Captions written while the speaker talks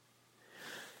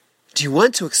Do you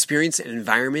want to experience an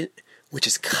environment which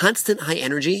is constant high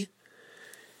energy,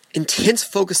 intense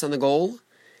focus on the goal,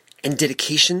 and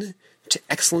dedication to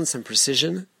excellence and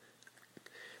precision?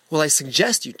 Well, I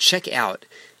suggest you check out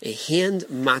a hand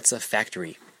matzah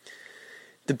factory.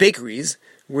 The bakeries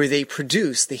where they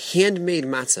produce the handmade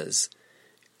matzahs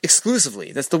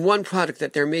exclusively. That's the one product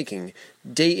that they're making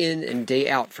day in and day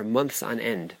out for months on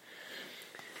end.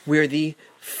 Where the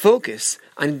focus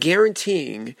on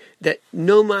guaranteeing that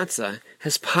no matzah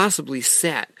has possibly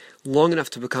sat long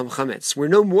enough to become chametz, where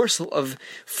no morsel of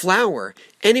flour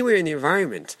anywhere in the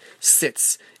environment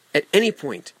sits at any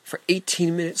point for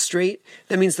 18 minutes straight.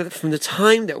 That means that from the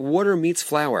time that water meets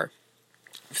flour,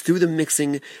 through the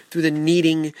mixing, through the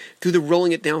kneading, through the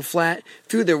rolling it down flat,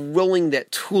 through the rolling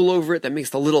that tool over it that makes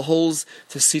the little holes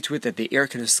to see to it that the air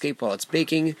can escape while it's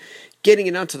baking, getting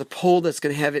it onto the pole that's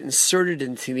going to have it inserted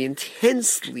into the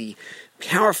intensely,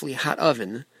 powerfully hot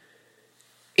oven,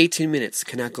 18 minutes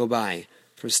cannot go by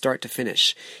from start to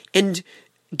finish. And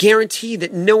guarantee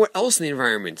that nowhere else in the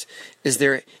environment is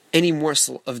there any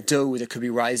morsel of dough that could be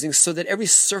rising, so that every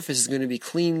surface is going to be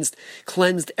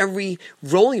cleansed, every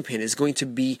rolling pin is going to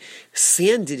be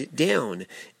sanded down,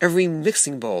 every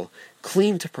mixing bowl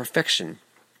cleaned to perfection,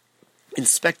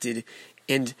 inspected,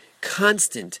 and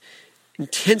constant,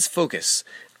 intense focus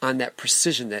on that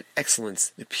precision, that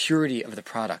excellence, the purity of the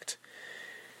product.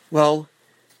 Well,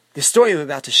 the story I'm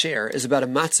about to share is about a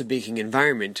matzah baking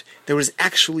environment that was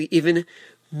actually even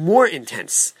more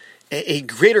intense, a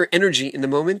greater energy in the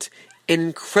moment, an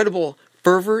incredible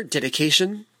fervor,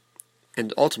 dedication,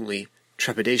 and ultimately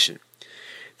trepidation.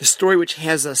 The story, which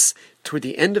has us toward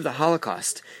the end of the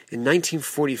Holocaust in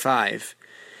 1945,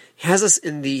 has us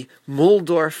in the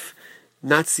Mulldorf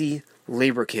Nazi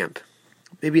labor camp.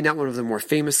 Maybe not one of the more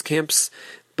famous camps,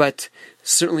 but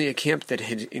certainly a camp that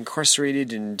had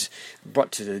incarcerated and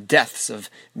brought to the deaths of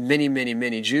many, many,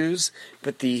 many Jews.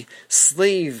 But the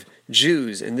slave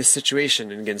Jews in this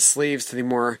situation, and again, slaves to the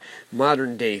more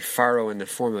modern-day pharaoh in the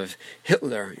form of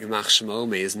Hitler, Yamach Shemo,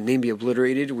 may his name be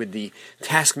obliterated, with the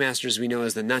taskmasters we know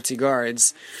as the Nazi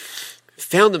guards,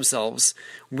 found themselves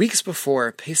weeks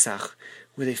before Pesach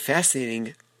with a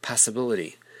fascinating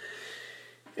possibility.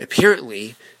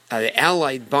 Apparently, the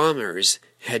Allied bombers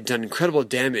had done incredible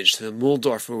damage to the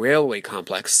Mulldorf railway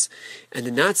complex, and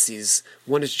the Nazis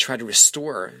wanted to try to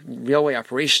restore railway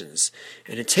operations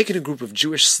and had taken a group of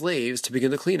Jewish slaves to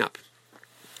begin the cleanup.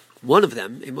 One of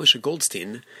them, a Moshe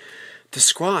Goldstein,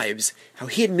 describes how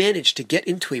he had managed to get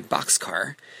into a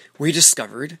boxcar where he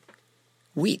discovered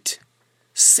wheat,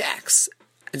 sacks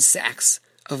and sacks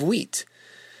of wheat.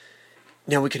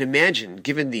 Now we can imagine,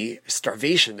 given the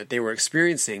starvation that they were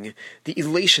experiencing, the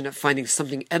elation of finding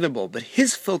something edible, but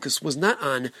his focus was not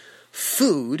on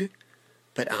food,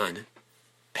 but on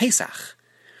Pesach.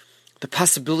 The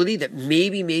possibility that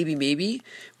maybe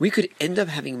we could end up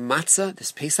having matzah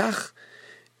this Pesach,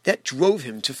 that drove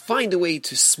him to find a way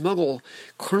to smuggle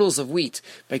kernels of wheat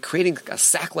by creating a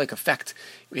sack-like effect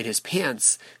in his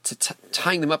pants, to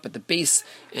tying them up at the base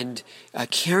and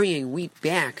carrying wheat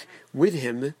back with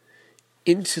him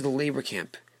into the labor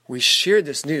camp. We shared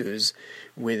this news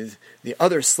with the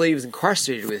other slaves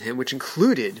incarcerated with him, which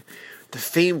included the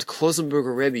famed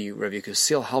Klosenberger Rebbe, Rabbi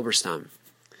Yosef Halberstam.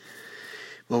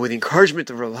 Well, with the encouragement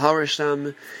of Rabbi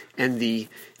Halberstam and the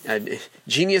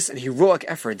genius and heroic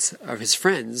efforts of his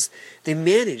friends, they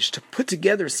managed to put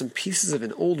together some pieces of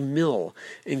an old mill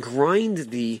and grind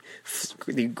the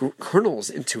kernels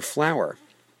into flour,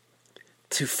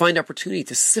 to find opportunity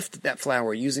to sift that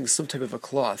flour using some type of a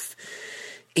cloth.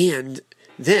 And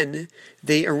then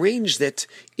they arranged that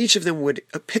each of them would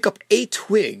pick up a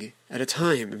twig at a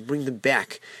time and bring them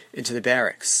back into the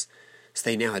barracks. So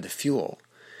they now had the fuel.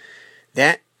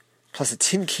 That, plus a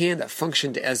tin can that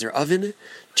functioned as their oven,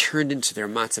 turned into their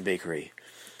matzah bakery.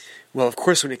 Well, of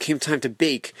course, when it came time to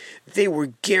bake, they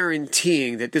were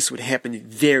guaranteeing that this would happen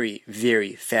very,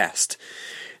 very fast.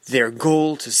 Their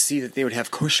goal to see that they would have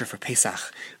kosher for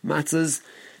Pesach matzahs,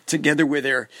 together with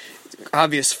their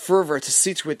obvious fervor to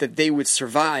see to it that they would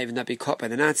survive and not be caught by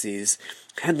the Nazis,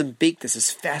 had them bake this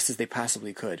as fast as they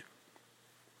possibly could.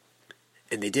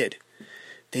 And they did.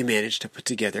 They managed to put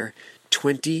together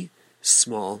 20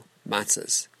 small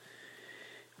matzahs.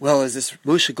 Well, as this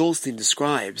Moshe Goldstein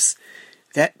describes,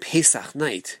 that Pesach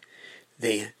night,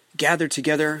 they gathered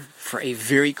together for a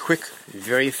very quick,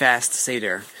 very fast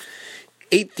Seder,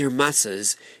 ate their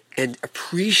matzahs, and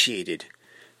appreciated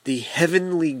the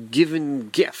heavenly given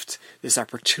gift, this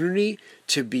opportunity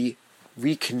to be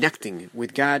reconnecting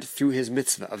with God through his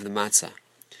mitzvah of the matzah.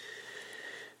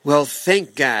 Well,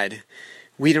 thank God,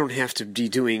 we don't have to be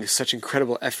doing such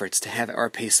incredible efforts to have our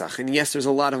Pesach. And yes, there's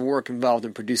a lot of work involved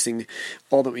in producing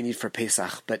all that we need for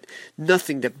Pesach, but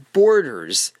nothing that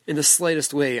borders in the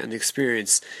slightest way on the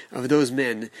experience of those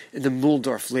men in the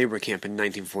Muhldorf labor camp in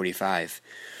 1945.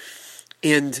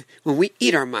 And when we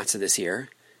eat our matzah this year,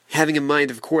 having in mind,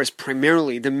 of course,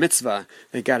 primarily the mitzvah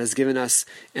that God has given us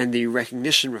and the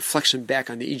recognition, reflection back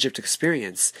on the Egypt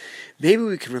experience, maybe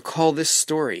we can recall this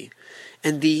story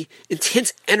and the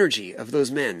intense energy of those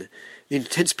men, the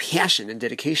intense passion and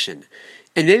dedication.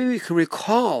 And maybe we can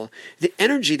recall the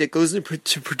energy that goes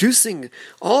into producing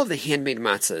all of the handmade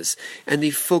matzahs and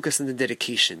the focus and the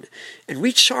dedication, and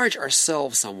recharge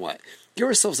ourselves somewhat, give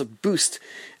ourselves a boost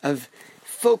of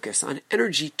focus on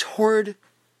energy toward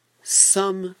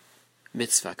some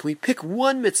mitzvah. Can we pick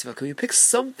one mitzvah? Can we pick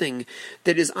something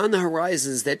that is on the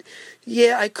horizons that,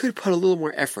 I could put a little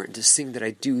more effort into seeing that I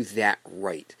do that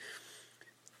right?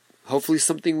 Hopefully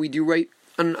something we do right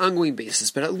on an ongoing basis,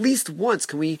 but at least once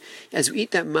can we, as we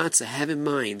eat that matzah, have in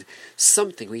mind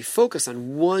something. We focus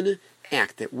on one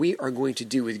act that we are going to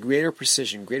do with greater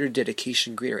precision, greater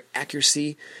dedication, greater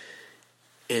accuracy,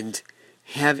 and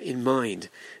have in mind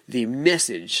the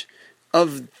message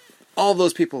of all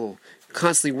those people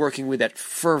constantly working with that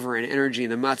fervor and energy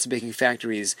in the matzah baking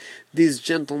factories, these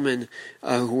gentlemen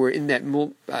who were in that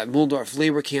Muhldorf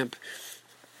labor camp.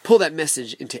 Pull that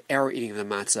message into our eating of the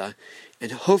matzah,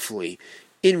 and hopefully,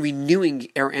 in renewing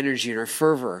our energy and our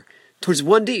fervor towards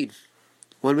one deed,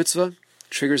 one mitzvah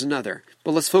triggers another.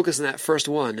 But let's focus on that first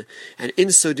one, and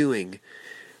in so doing,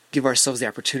 give ourselves the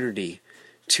opportunity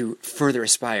to further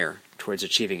aspire towards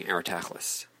achieving our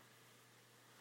tachlis.